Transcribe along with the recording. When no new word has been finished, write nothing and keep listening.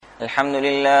الحمد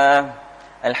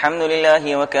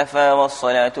لله وكفى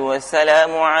والصلاة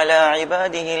والسلام على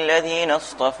عباده الذين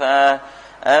اصطفى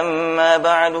أما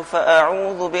بعد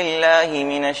فأعوذ بالله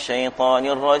من الشيطان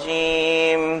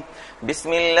الرجيم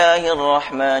بسم الله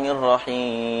الرحمن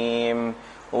الرحيم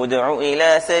ادع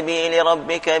إلى سبيل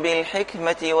ربك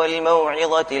بالحكمة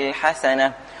والموعظة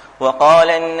الحسنة وقال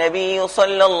النبي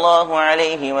صلى الله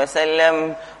عليه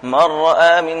وسلم من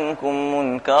رأى منكم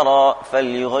منكرا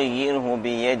فليغيره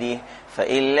بيده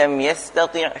فإن لم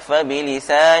يستطع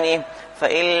فبلسانه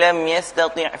فإن لم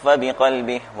يستطع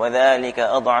فبقلبه وذلك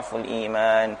أضعف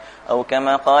الإيمان أو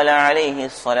كما قال عليه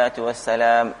الصلاة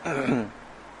والسلام.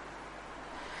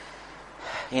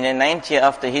 In the 9th year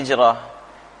after Hijrah,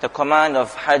 the command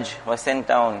of Hajj was sent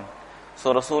down.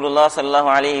 So Rasulullah sallallahu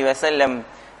alayhi wa sallam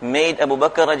made Abu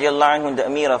Bakr radiallahu anhu the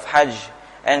Amir of Hajj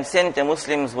and sent the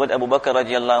Muslims with Abu Bakr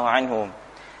radiallahu anhu.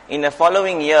 In the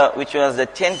following year, which was the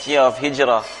 10th year of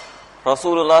Hijrah,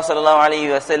 Rasulullah sallallahu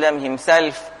alayhi wa sallam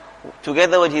himself,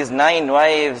 together with his 9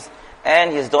 wives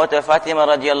and his daughter Fatima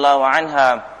radiallahu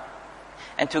anha,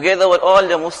 and together with all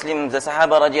the Muslims, the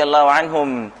Sahaba radiallahu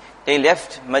anhum, they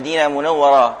left Medina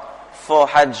Munawwara for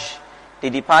Hajj.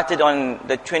 They departed on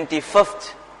the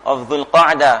 25th of Dhul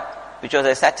Qa'dah, which was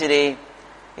a Saturday.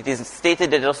 It is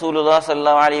stated that Rasulullah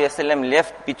sallallahu alayhi wa sallam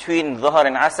left between Dhuhr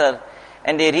and Asr,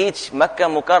 and they reached Makkah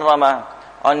Mukarramah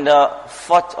on the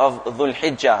 4th of Dhul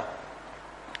Hijjah.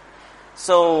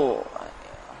 So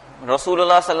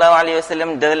Rasulullah sallallahu alayhi wa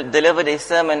sallam delivered a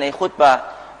sermon, a khutbah,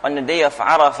 on the day of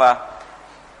Arafah.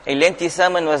 A lengthy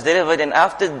sermon was delivered, and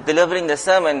after delivering the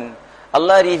sermon,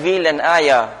 Allah revealed an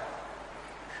ayah,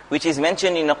 which is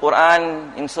mentioned in the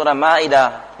Quran, in Surah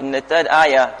Ma'idah, in the 3rd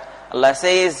ayah. Allah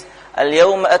says,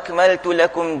 اليوم أكملت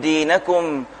لكم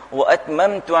دينكم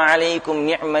وأتممت عليكم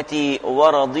نعمتي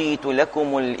ورضيت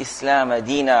لكم الإسلام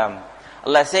دينا.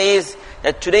 Allah says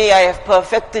that today I have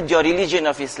perfected your religion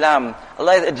of Islam.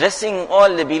 Allah is addressing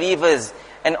all the believers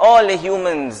and all the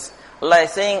humans. Allah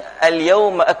is saying,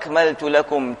 اليوم أكملت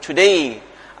لكم. Today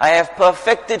I have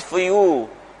perfected for you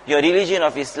your religion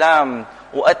of Islam.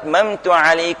 وأتممت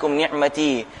عليكم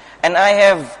نعمتي. And I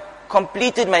have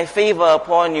completed my favor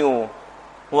upon you.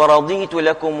 وَرَضِيتُ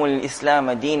لَكُمُ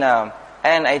الْإِسْلَامَ دِينًا.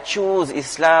 And I choose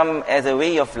Islam as a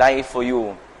way of life for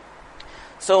you.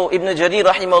 So Ibn Jarir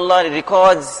rahimahullah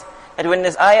records that when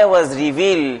this ayah was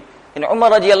revealed, and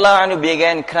Umar radiallahu anhu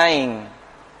began crying.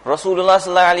 Rasulullah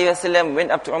sallallahu alayhi wa sallam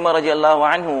went up to Umar radiallahu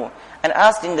anhu and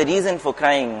asked him the reason for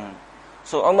crying.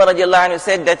 So Umar radiallahu anhu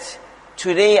said that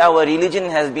today our religion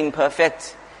has been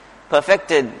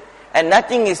perfected, and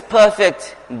nothing is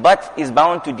perfect but is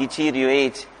bound to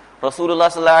deteriorate. Rasulullah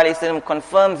sallallahu alayhi wa sallam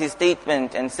confirms his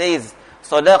statement and says,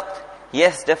 Sadaqt,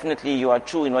 yes, definitely you are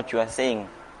true in what you are saying.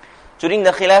 During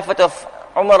the Khilafat of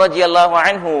Umar radiallahu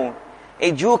anhu,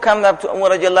 a Jew comes up to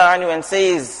Umar radiallahu anhu and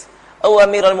says, O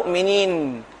Amir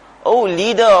al-Mu'mineen, O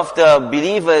leader of the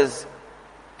believers,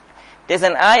 there's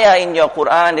an ayah in your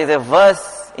Quran, there's a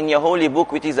verse in your holy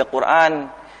book, which is the Quran,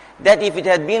 that if it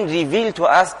had been revealed to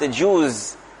us, the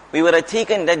Jews, we would have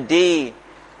taken that day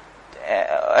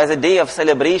as a day of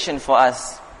celebration for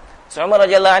us. So Umar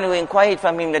radiallahu anhu inquired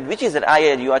from him that which is that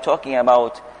ayah you are talking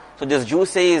about. So this Jew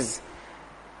says,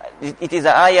 it is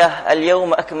the ayah,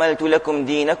 اليوم أكملت لكم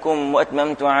دينكم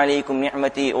وأتممت عليكم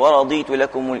نعمتي ورضيت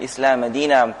لكم الإسلام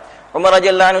دينا. Umar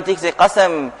radiallahu anhu takes a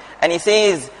qasam and he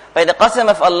says, by the qasam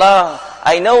of Allah,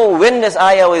 I know when this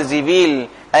ayah was revealed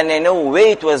and I know where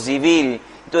it was revealed.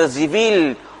 It was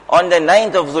revealed on the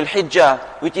 9th of Dhul Hijjah,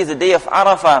 which is the day of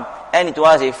Arafah, and it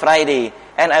was a Friday,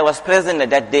 and I was present at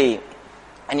that day.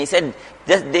 And he said,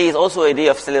 this day is also a day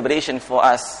of celebration for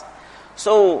us.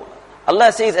 So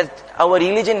Allah says that our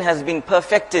religion has been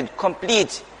perfected,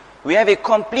 complete. We have a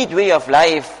complete way of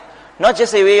life. Not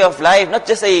just a way of life, not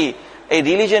just a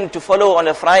religion to follow on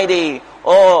a Friday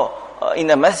or in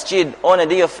a Masjid or on a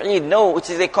day of Eid. No, it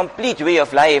is a complete way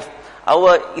of life.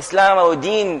 Our Islam, our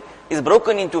deen is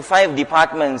broken into 5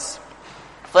 departments.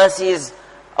 First is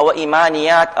our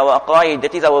imaniyat, our aqaid,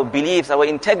 that is our beliefs, our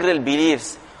integral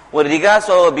beliefs. With regards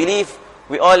to our belief,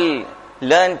 we all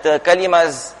learned the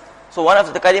kalimas. So one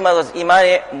of the kalimas was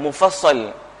iman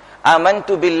mufassal.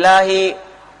 Amantu billahi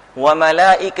wa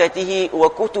malaikatihi wa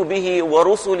kutubihi wa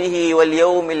rusulihi wal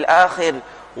yawmil akhir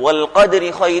wal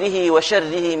qadri khayrihi wa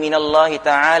sharrihi min Allah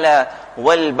ta'ala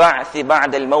wal ba'thi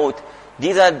ba'da al maut.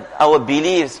 These are our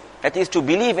beliefs. That is to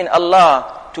believe in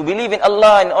Allah,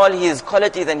 and all His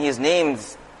qualities and His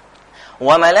names.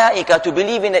 Wa malaika, to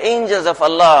believe in the angels of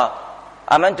Allah.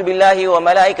 Amantu billahi wa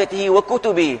malaikatihi wa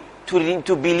kutubi,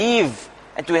 to believe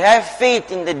and to have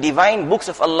faith in the divine books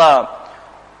of Allah.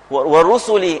 Wa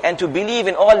rusuli, and to believe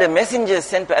in all the messengers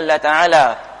sent by Allah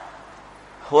Ta'ala.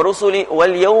 وَرُسُلِ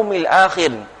وَالْيَوْمِ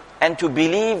الْآخِرِ, and to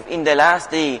believe in the last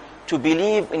day, to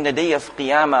believe in the day of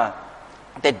Qiyamah,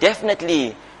 that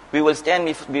definitely we will stand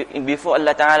before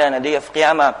Allah Ta'ala on the day of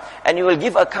Qiyamah, and we will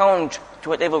give account to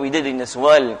whatever we did in this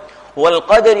world.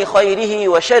 وَالْقَدَرِ خَيْرِهِ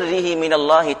وَشَرِّهِ مِنَ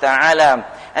اللَّهِ تَعَالَى,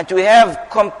 and to have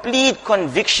complete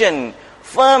conviction,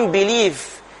 firm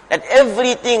belief that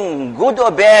everything, good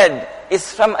or bad,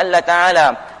 is from Allah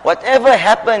Ta'ala. Whatever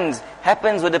happens,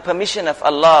 happens with the permission of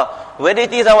Allah. Whether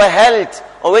it is our health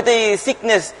or whether it is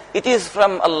sickness, it is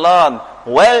from Allah.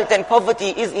 Wealth and poverty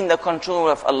is in the control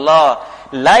of Allah.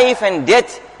 Life and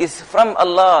death is from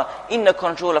Allah, in the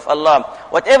control of Allah.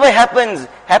 Whatever happens,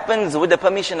 happens with the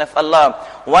permission of Allah.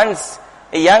 Once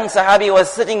a young Sahabi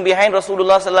was sitting behind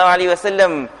Rasulullah sallallahu alaihi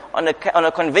wasallam on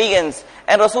a conveyance,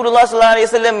 and Rasulullah sallallahu alaihi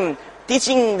wasallam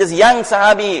teaching this young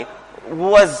Sahabi, who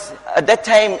was at that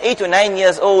time 8 or 9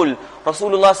 years old.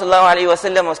 Rasulullah sallallahu alaihi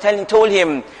wasallam was told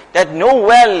him that know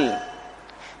well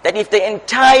that if the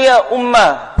entire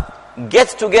ummah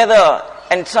gets together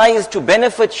and tries to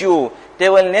benefit you, they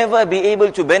will never be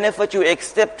able to benefit you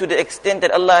except to the extent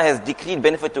that Allah has decreed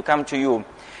benefit to come to you.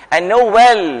 And know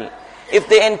well, if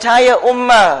the entire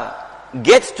ummah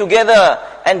gets together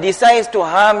and decides to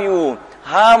harm you,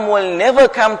 harm will never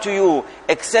come to you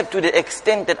except to the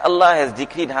extent that Allah has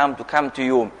decreed harm to come to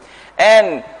you.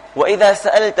 And وَإِذَا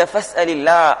سَأَلْتَ فَاسْأَلِ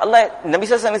اللَّهِ, Nabi Sallallahu Alaihi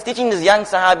Wasallam is teaching this young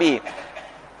Sahabi,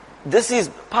 this is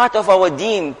part of our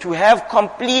deen, to have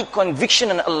complete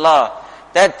conviction in Allah,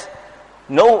 that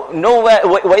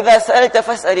وَإِذَا سَأَلْتَ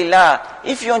فَاسْأَلِ اللَّهِ,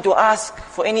 if you want to ask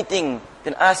for anything,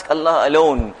 then ask Allah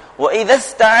alone. وَإِذَا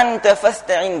اسْتَعَنْتَ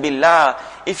فَاسْتَعِنْ بِاللَّهِ,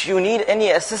 if you need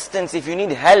any assistance, if you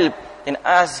need help, then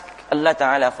ask Allah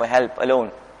Ta'ala for help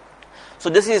alone. So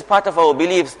this is part of our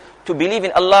beliefs, to believe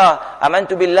in Allah,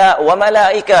 amantu billah wa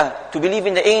malaika, to believe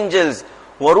in the angels,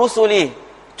 wa rusuli,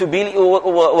 to believe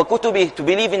wa kutubi, to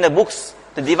believe in the books,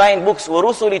 the divine books, wa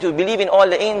rusuli, to believe in all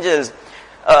the angels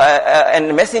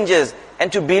and messengers,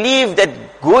 and to believe that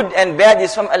good and bad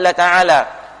is from Allah Ta'ala.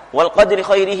 Wal qadri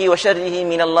khayrihi wa sharrihi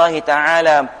min Allah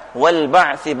Ta'ala, wal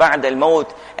ba'thi ba'da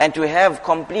al-maut, and to have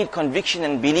complete conviction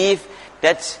and belief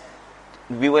that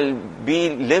we will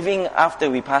be living after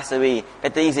we pass away,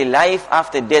 that there is a life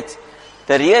after death.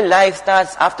 The real life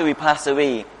starts after we pass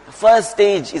away. The first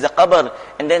stage is a qabr,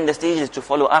 and then the stages to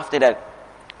follow after that.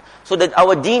 So that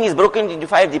our deen is broken into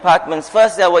 5 departments.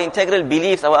 First, our integral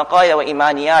beliefs, our aqaid, our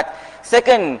imaniyat.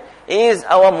 Second is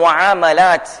our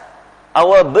muamalat,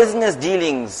 our business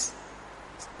dealings.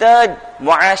 Third,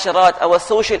 muasharat, our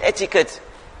social etiquette.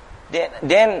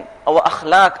 Then our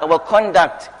akhlaq, our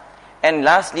conduct. And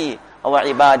lastly, our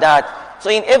ibadat. So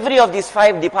in every of these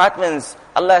 5 departments,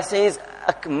 Allah says,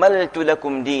 أَكْمَلْتُ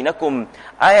لَكُمْ دِينَكُمْ,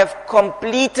 I have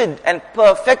completed and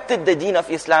perfected the deen of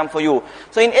Islam for you.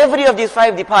 So in every of these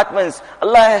 5 departments,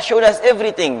 Allah has showed us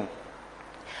everything.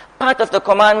 Part of the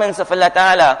commandments of Allah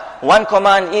Ta'ala, one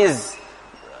command is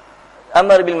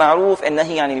Amr bil Ma'ruf and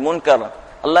Nahi anil Munkar.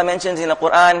 Allah mentions in the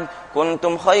Quran,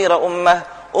 كُنْتُمْ خَيْرَ أُمَّةٍ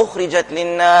أُخْرِجَتْ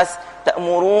لِلنَّاسِ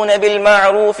تأمرون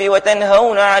بالمعروف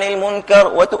وتنهون عن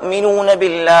المنكر وتؤمنون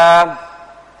بالله.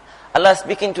 Allah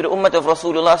speaking to the ummah of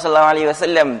Rasulullah sallallahu alaihi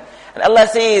wasallam, and Allah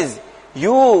says,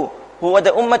 you who are the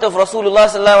ummah of Rasulullah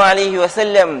sallallahu alaihi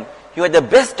wasallam, you are the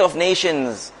best of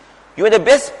nations. You are the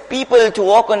best people to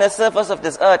walk on the surface of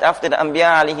this earth after the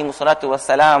Anbiya alaihi salatu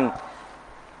wassalam.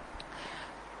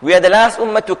 We are the last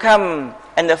ummah to come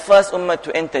and the first ummah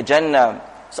to enter Jannah.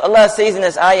 So Allah says in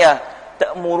this ayah,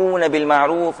 تَأْمُرُونَ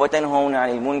بِالْمَعْرُوفِ وَتَنْهَوْنَ عَنِ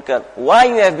الْمُنْكَرِ. Why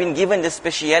you have been given this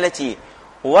speciality?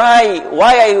 Why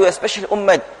are you a special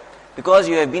ummah? Because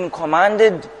you have been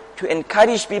commanded to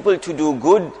encourage people to do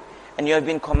good, and you have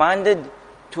been commanded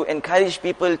to encourage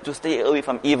people to stay away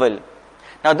from evil.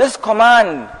 Now this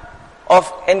command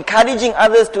of encouraging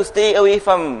others to stay away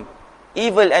from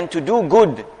evil and to do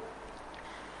good,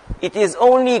 it is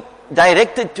only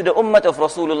directed to the ummah of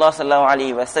Rasulullah sallallahu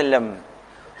alaihi wasallam.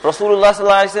 Rasulullah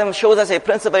sallallahu alaihi wasallam shows us a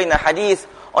principle in the hadith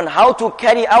on how to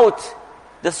carry out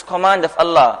this command of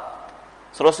Allah.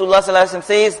 So Rasulullah sallallahu alaihi wasallam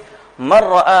says, مَنْ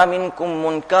رَأَى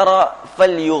مِنْكُمْ مُنْكَرًا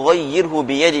فَلْيُغَيِّرْهُ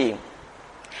بِيَدِهِ,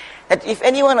 that if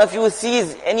any one of you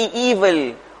sees any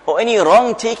evil or any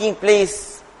wrong taking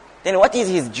place, then what is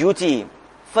his duty?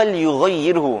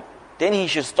 فَلْيُغَيِّرْهُ, then he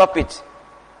should stop it.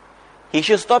 He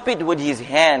should stop it with his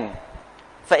hand.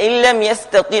 فَإِنْ لَمْ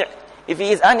يَسْتَطِعْ, if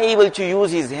he is unable to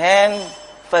use his hand,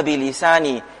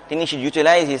 فَبِلِسَانِ, then he should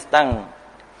utilize his tongue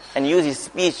and use his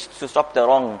speech to stop the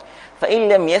wrong. فَإِنْ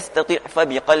لَمْ يَسْتَطِعْ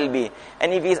فَبِقَلْبِ,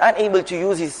 and if he is unable to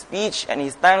use his speech and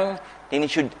his tongue, then he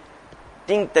should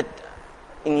think that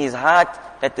in his heart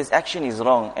that this action is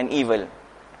wrong and evil.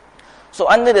 So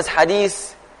under this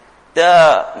hadith,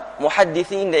 The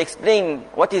muhaddithin, they explain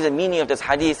what is the meaning of this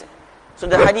hadith. So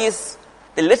the hadith,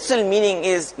 the literal meaning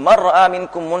is, مَنْ رَأَى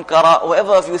مِنْكُمْ مُنْكَرًا,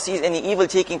 whoever of you sees any evil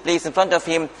taking place in front of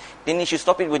him, then he should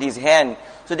stop it with his hand.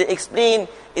 So they explain,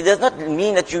 it does not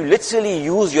mean that you literally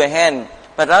use your hand,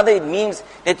 but rather it means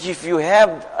that if you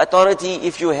have authority,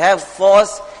 if you have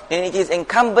force, then it is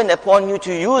incumbent upon you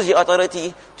to use your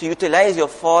authority, to utilize your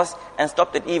force and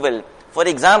stop that evil. For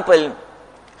example,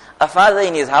 a father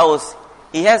in his house,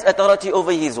 he has authority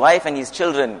over his wife and his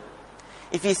children.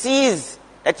 If he sees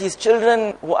that his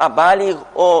children who are baligh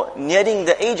or nearing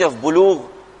the age of bulugh,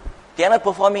 they are not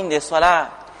performing their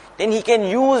salah, then he can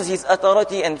use his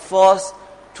authority and force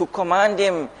to command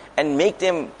them and make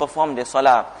them perform their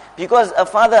salah. Because a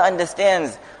father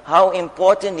understands how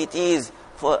important it is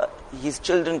for his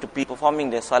children to be performing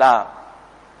their salah.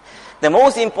 The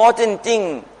most important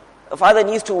thing a father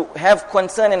needs to have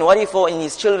concern and worry for in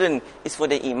his children is for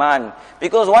the iman.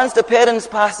 Because once the parents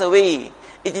pass away,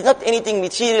 it is not anything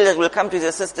material that will come to his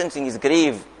assistance in his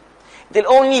grave. It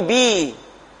will only be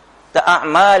the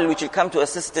a'mal which will come to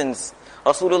assistance.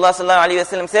 Rasulullah sallallahu alaihi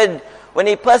wasallam said, when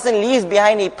a person leaves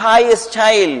behind a pious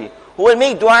child who will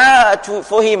make dua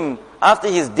for him after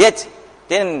his death,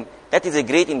 then that is a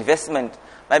great investment.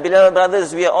 My beloved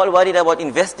brothers, we are all worried about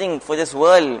investing for this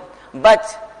world. But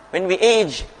when we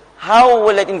age, how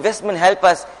will that investment help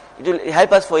us? It will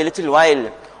help us for a little while.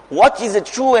 What is the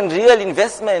true and real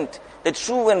investment? The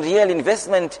true and real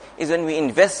investment is when we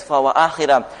invest for our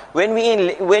akhirah. When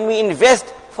we invest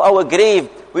for our grave,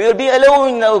 we will be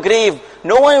alone in our grave.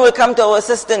 No one will come to our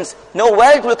assistance. No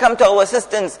wealth will come to our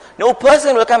assistance. No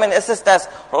person will come and assist us.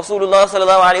 Rasulullah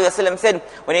sallallahu alaihi wasallam said,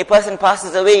 when a person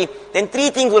passes away, then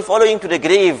 3 things will follow him to the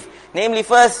grave. Namely,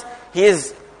 first,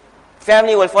 his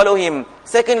family will follow him.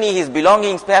 Secondly, his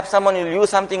belongings, perhaps someone will use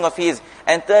something of his.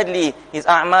 And thirdly, his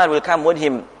a'mal will come with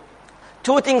him.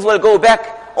 2 things will go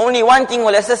back. Only 1 thing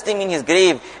will assist him in his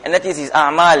grave, and that is his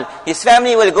a'mal. His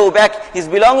family will go back, his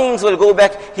belongings will go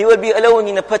back, he will be alone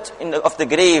in a pit of the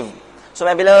grave. So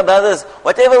my beloved brothers,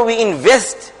 whatever we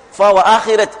invest for our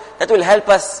akhirat, that will help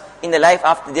us in the life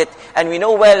after death. And we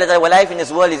know well that our life in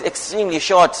this world is extremely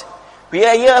short. We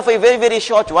are here for a very, very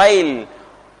short while.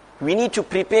 We need to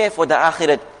prepare for the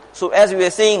akhirat. So as we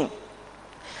were saying,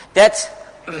 that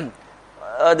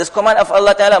this command of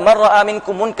Allah Ta'ala, مَنْ رَأَى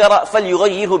مِنْكُمْ مُنْكَرًا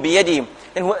فَلْيُغَيِّرْهُ بِيَدِهِ.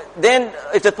 And then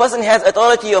if the person has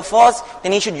authority or force,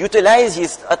 then he should utilize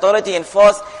his authority and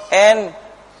force and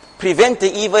prevent the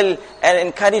evil and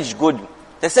encourage good.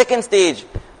 The second stage,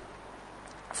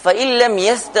 فَإِن لَمْ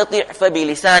يَسْتَطِعْ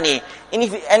فَبِلِسَانِهِ.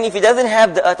 And if he doesn't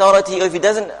have the authority, or if he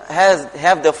doesn't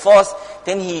have the force,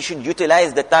 then he should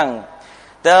utilize the tongue.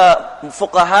 The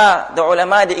fuqaha, the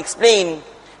ulama, they explain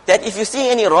that if you see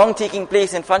any wrong taking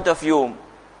place in front of you,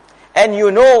 and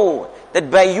you know that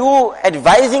by you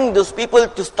advising those people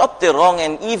to stop the wrong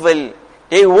and evil,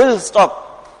 they will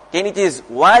stop, then it is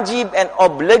wajib and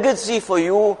obligatory for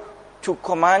you to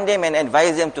command them and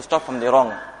advise them to stop from the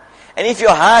wrong. And if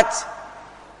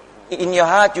in your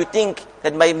heart you think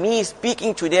that by me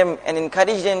speaking to them and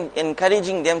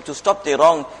encouraging them to stop the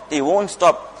wrong, they won't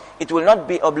stop, it will not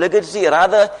be obligatory,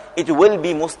 rather it will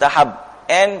be mustahab.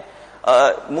 And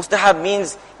mustahab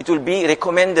means it will be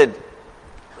recommended.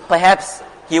 Perhaps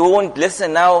he won't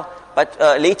listen now, but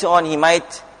later on he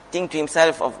might think to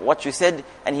himself of what you said,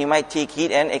 and he might take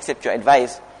heed and accept your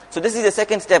advice. So this is the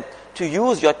second step, to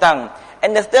use your tongue.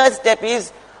 And the third step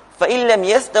is, فَإِن لَمْ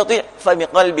يَسْتَطِعْ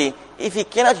فَبِقَلْبِهِ. If he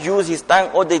cannot use his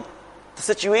tongue, or the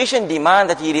situation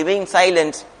demands that he remain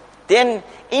silent, then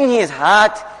in his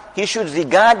heart he should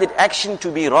regard that action to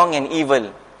be wrong and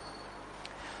evil.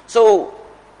 So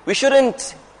we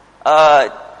shouldn't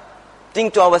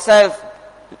think to ourselves,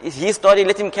 his story,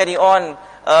 let him carry on,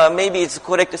 maybe it's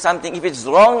correct or something. If it's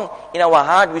wrong in our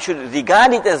heart, we should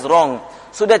regard it as wrong,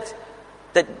 so that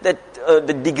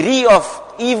the degree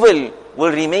of evil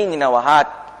will remain in our heart.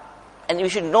 And we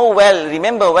should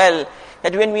remember well,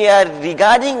 that when we are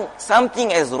regarding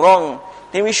something as wrong,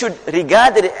 then we should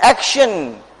regard the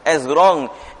action as wrong,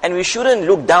 and we shouldn't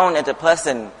look down at a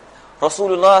person.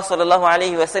 Rasulullah sallallahu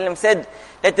alaihi wasallam said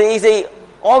that there is an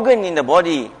organ in the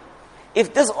body.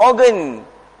 If this organ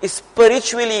is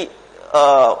spiritually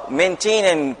maintained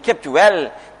and kept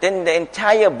well, then the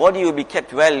entire body will be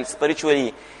kept well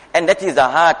spiritually. And that is the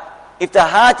heart. If the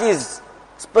heart is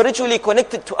spiritually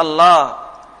connected to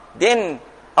Allah, then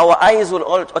our eyes will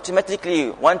automatically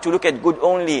want to look at good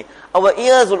only. Our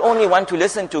ears will only want to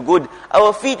listen to good.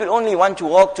 Our feet will only want to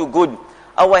walk to good.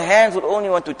 Our hands will only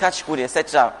want to touch good,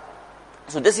 etc.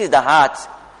 So this is the heart.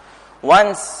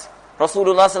 Once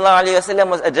Rasulullah sallallahu alaihi wasallam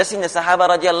was addressing the Sahaba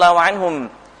radiallahu anhum,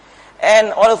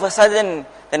 and all of a sudden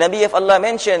the Nabi of Allah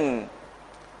mentioned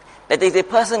that there is a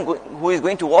person who is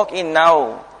going to walk in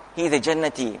now, he is a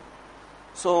Jannati.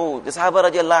 So the Sahaba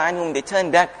radiallahu anhum, they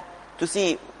turned back to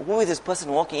see who is this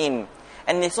person walking in.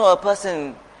 And they saw a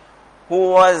person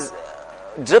who was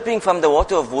dripping from the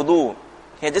water of wudu.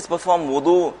 He had just performed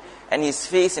wudu, and his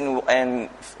face and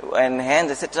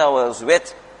hands, etc. was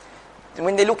wet.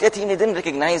 When they looked at him, they didn't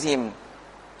recognize him.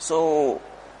 So,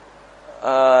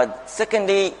 second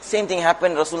day, same thing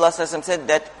happened. Rasulullah sallallahu alaihi wasallam said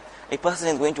that a person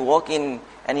is going to walk in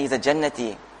and he's a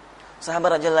Jannati.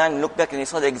 Sahaba radiallahu anhu looked back and they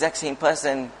saw the exact same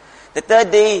person. The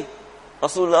third day,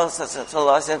 Rasulullah sallallahu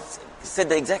alaihi wasallam said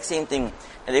the exact same thing,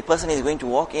 that a person is going to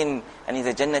walk in and he's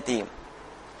a Jannati.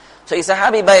 So a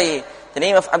Sahabi by the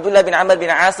name of Abdullah bin Amr bin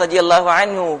As radiallahu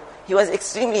anhu, he was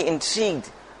extremely intrigued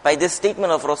by this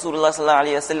statement of Rasulullah sallallahu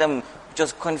alaihi wasallam, which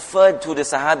was conferred to the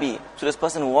Sahabi, to this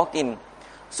person who walked in.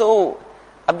 So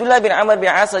Abdullah bin Amr bin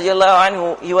As radiallahu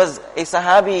anhu, he was a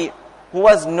Sahabi who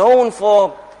was known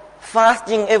for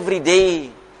fasting every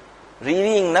day,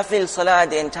 reading Nafil Salah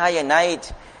the entire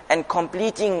night, and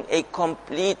completing a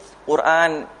complete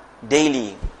Quran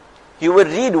daily. He would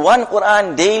read one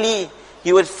Quran daily,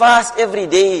 he would fast every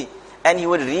day, and he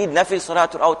would read Nafil Salah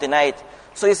throughout the night.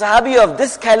 So a Sahabi of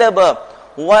this caliber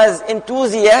was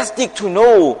enthusiastic to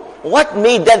know what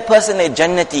made that person a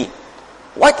Jannati.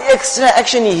 What extra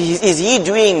action is he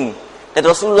doing that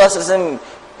Rasulullah sallallahu alaihi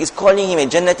wasallam is calling him a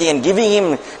Jannati and giving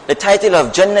him the title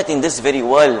of Jannat in this very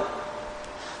world.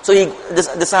 So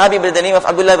the Sahabi by the name of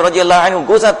Abdullah radiallahu anhu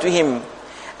goes up to him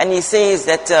and he says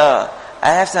that I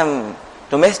have some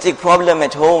domestic problem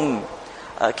at home.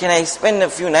 Can I spend a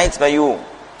few nights by you?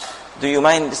 Do you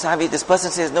mind? The Sahabi, this person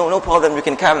says, no problem, you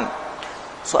can come.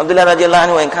 So Abdullah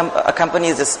radiallahu anhu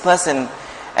accompanies this person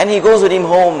and he goes with him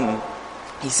home.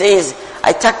 He says,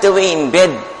 I tucked away in bed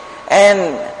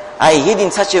and I hid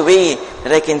in such a way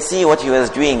that I can see what he was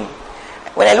doing.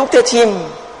 When I looked at him,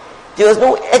 there was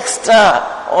no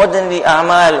extraordinary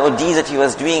amal or deeds that he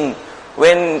was doing.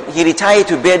 When he retired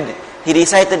to bed, he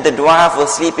recited the dua for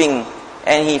sleeping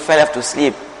and he fell off to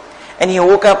sleep. And he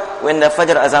woke up when the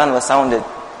Fajr Azan was sounded.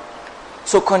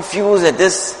 So confused at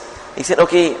this, he said,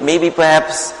 okay, maybe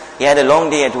perhaps he had a long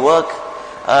day at work.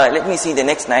 Let me see the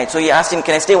next night. So he asked him,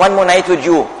 can I stay one more night with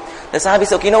you? The Sahabi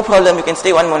said, okay, no problem, you can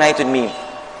stay one more night with me.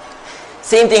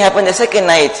 Same thing happened the second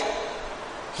night.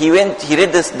 He read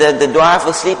the dua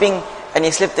for sleeping and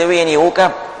he slept away and he woke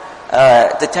up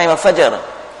at the time of Fajr.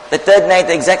 The third night,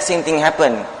 the exact same thing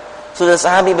happened. So the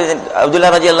Sahabi,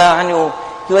 Abdullah radiallahu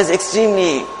anhu, he was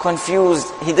extremely confused.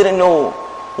 He didn't know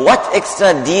what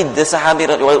extra deed the Sahabi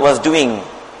was doing.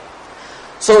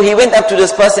 So he went up to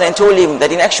this person and told him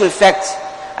that in actual fact,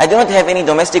 I do not have any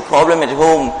domestic problem at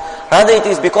home. Rather it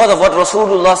is because of what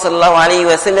Rasulullah sallallahu alaihi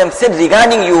wasallam said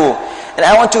regarding you. And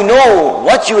I want to know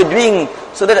what you are doing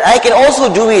so that I can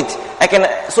also do it.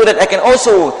 So that I can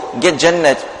also get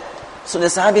Jannat. So the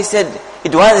Sahabi said,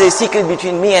 it was a secret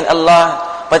between me and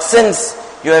Allah. But since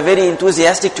you are very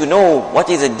enthusiastic to know what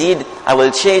is a deed, I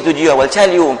will share it with you, I will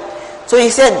tell you. So he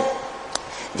said,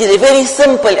 it is a very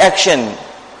simple action.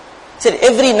 He said,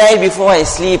 every night before I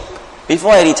sleep,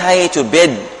 before I retire to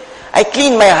bed, I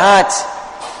clean my heart.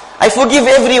 I forgive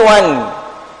everyone.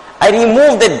 I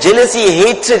remove the jealousy,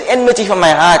 hatred, enmity from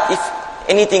my heart, if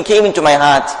anything came into my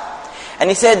heart. And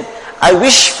he said, I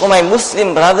wish for my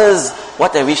Muslim brothers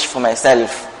what I wish for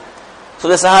myself. So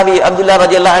the Sahabi, Abdullah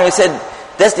radiallahu anhu said,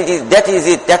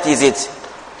 that is it.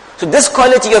 So this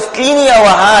quality of cleaning our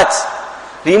heart,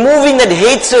 removing that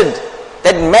hatred,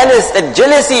 that malice, that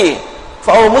jealousy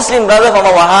for our Muslim brother from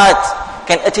our heart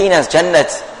can attain us Jannat.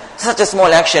 Such a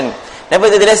small action.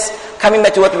 Nevertheless, coming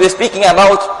back to what we were speaking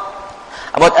about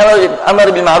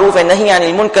Amr bil Ma'ruf and Nahi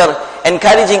anil Munkar,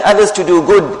 encouraging others to do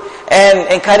good and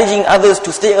encouraging others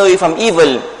to stay away from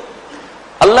evil.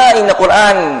 Allah in the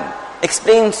Quran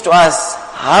explains to us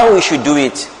how we should do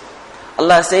it.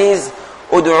 Allah says,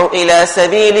 "Ud'u ila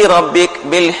sabili rabbik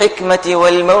bil hikmati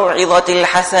wal maw'izati al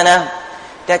hasana."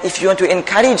 That if you want to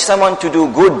encourage someone to do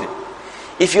good,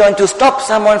 if you want to stop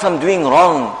someone from doing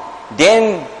wrong,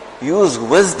 then use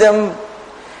wisdom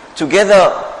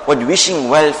together with wishing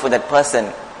well for that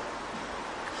person.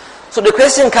 So the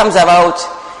question comes about,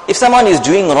 if someone is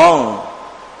doing wrong,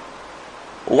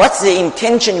 what's the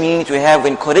intention we need to have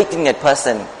when correcting that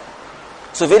person?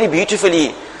 So very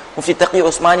beautifully, Mufti Taqi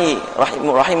Usmani,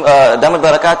 Damat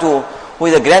Barakatuh, who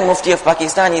is the Grand Mufti of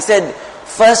Pakistan, he said,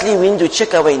 firstly we need to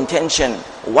check our intention.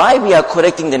 Why we are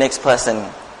correcting the next person?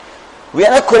 We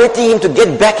are not correcting him to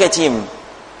get back at him.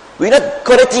 We are not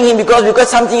correcting him because we got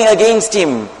something against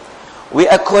him. We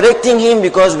are correcting him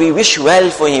because we wish well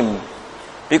for him.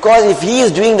 Because if he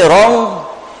is doing the wrong,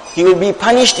 He will be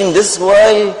punished in this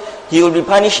world, he will be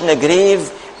punished in the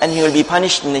grave, and he will be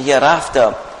punished in the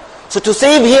hereafter. So to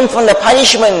save him from the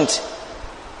punishment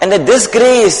and the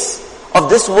disgrace of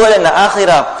this world and the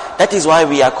akhirah, that is why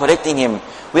we are correcting him.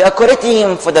 We are correcting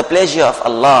him for the pleasure of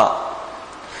Allah.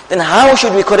 Then how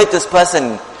should we correct this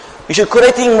person? We should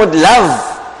correct him with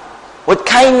love, with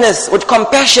kindness, with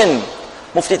compassion.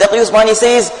 Mufti Taqi Usmani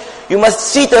says, you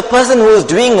must treat a person who is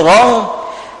doing wrong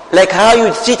like how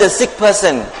you treat a sick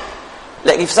person.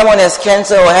 Like if someone has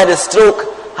cancer or had a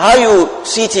stroke, how you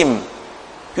treat him.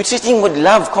 You treat him with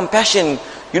love, compassion.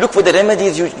 You look for the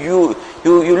remedies, you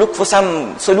look for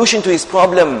some solution to his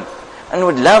problem. And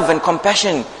with love and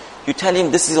compassion, you tell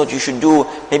him this is what you should do,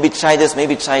 maybe try this,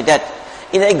 maybe try that.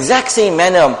 In the exact same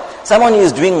manner, someone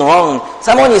is doing wrong,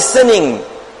 someone is sinning,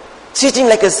 treating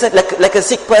like a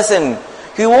sick person.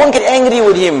 You won't get angry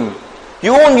with him.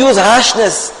 You won't use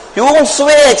harshness. You won't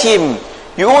swear at him.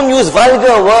 You won't use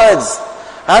vulgar words.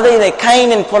 Rather in a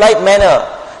kind and polite manner.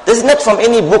 This is not from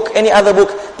any book, any other book.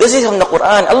 This is from the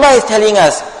Quran. Allah is telling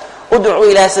us,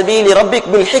 Ud'u ila sabili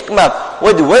rabbik bil hikmah,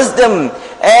 with wisdom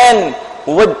and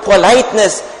with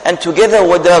politeness, and together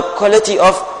with the quality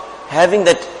of having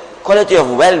that quality of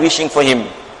well-wishing for him.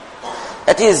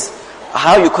 That is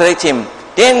how you correct him.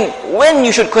 Then when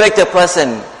you should correct a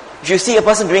person, if you see a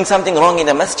person doing something wrong in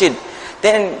the masjid,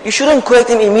 then you shouldn't correct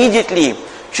him immediately.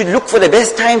 You should look for the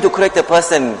best time to correct a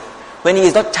person. When he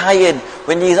is not tired,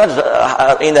 when he is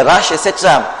not in a rush,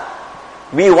 etc.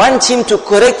 We want him to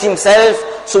correct himself,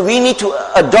 so we need to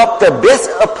adopt the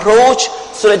best approach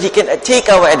so that he can take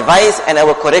our advice and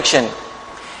our correction.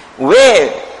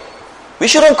 Where we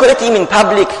shouldn't correct him in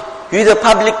public, use a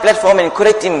public platform and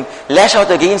correct him, lash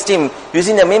out against him,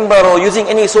 using the member or using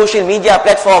any social media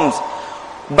platforms.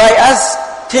 By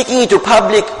us taking it to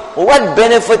public, what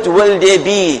benefit will there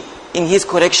be in his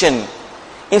correction?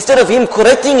 Instead of him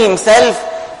correcting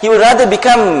himself, he will rather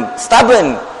become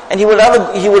stubborn, and he will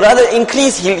rather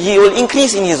increase. He will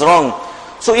increase in his wrong.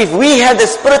 So if we have the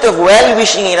spirit of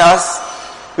well-wishing in us,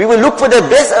 we will look for the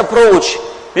best approach.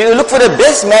 We will look for the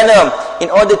best manner in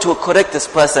order to correct this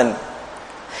person.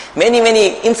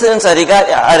 Many incidents are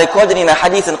recorded in the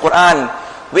hadith and Quran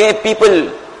where people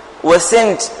were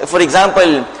sent. For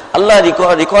example, Allah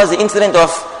records the incident of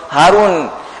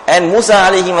Harun and Musa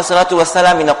alayhi salatu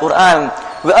wasalam in the Quran,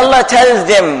 where Allah tells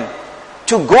them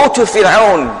to go to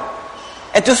Fir'aun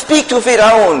and to speak to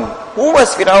Fir'aun. Who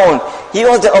was Fir'aun? He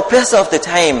was the oppressor of the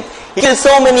time. He killed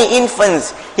so many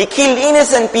infants. He killed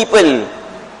innocent people.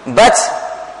 But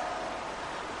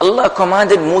Allah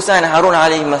commanded Musa and Harun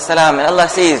alayhi salam, and Allah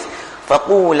says,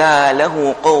 فَقُولَا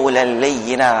لَهُ قَوْلًا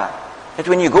لَيِّنًا, that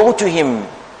when you go to him,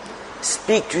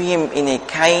 speak to him in a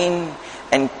kind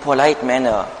and polite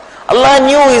manner. Allah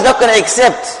knew he's not going to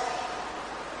accept.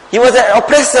 He was an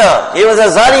oppressor. He was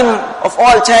a zalim of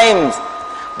all times.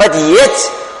 But yet,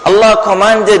 Allah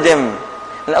commanded them.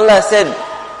 And Allah said,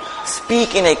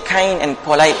 speak in a kind and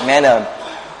polite manner.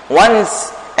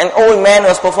 Once, an old man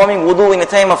was performing wudu in the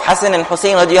time of Hassan and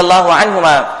Hussein radiallahu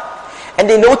anhuma. And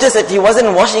they noticed that he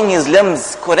wasn't washing his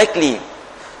limbs correctly.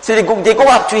 So they go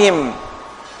up to him.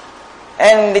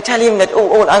 And they tell him that,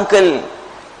 oh, old uncle,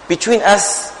 between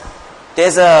us,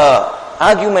 there's a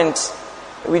argument.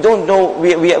 We don't know,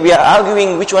 we are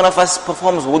arguing which one of us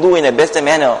performs wudu in a better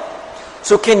manner.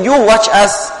 So can you watch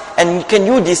us and can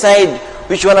you decide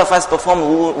which one of us performs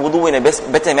wudu in a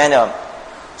better manner?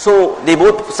 So they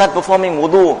both start performing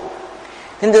wudu.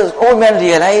 Then the old man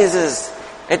realizes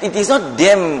that it is not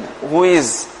them who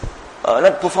is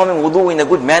not performing wudu in a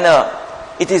good manner.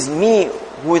 It is me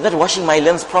who is not washing my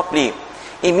limbs properly.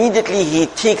 Immediately he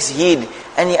takes heed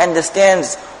and he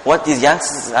understands what these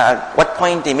youngsters are, what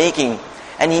point they're making.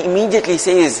 And he immediately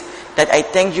says that I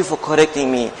thank you for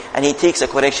correcting me. And he takes a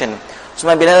correction. So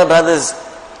my beloved brothers,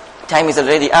 time is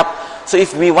already up. So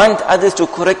if we want others to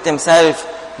correct themselves,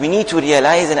 we need to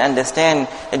realize and understand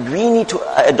that we need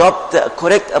to adopt the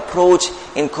correct approach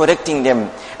in correcting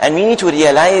them. And we need to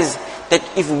realize that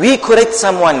if we correct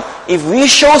someone, if we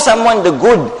show someone the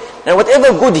good, then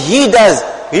whatever good he does,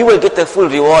 we will get the full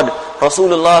reward.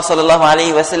 Rasulullah sallallahu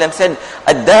alayhi wa sallam said,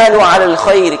 "Ad-dalu ala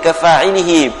al-khayr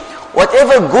kafa'ilihi."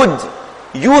 Whatever good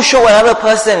you show another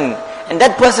person, and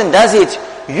that person does it,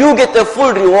 you get the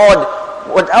full reward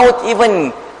without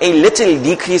even a little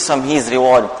decrease from his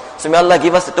reward. So may Allah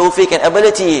give us the tawfiq and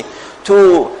ability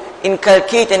to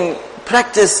inculcate and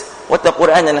practice what the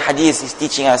Quran and Hadith is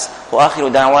teaching us. Wa akhiru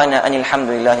da'wana anil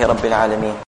hamdulillahi rabbil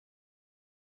alameen.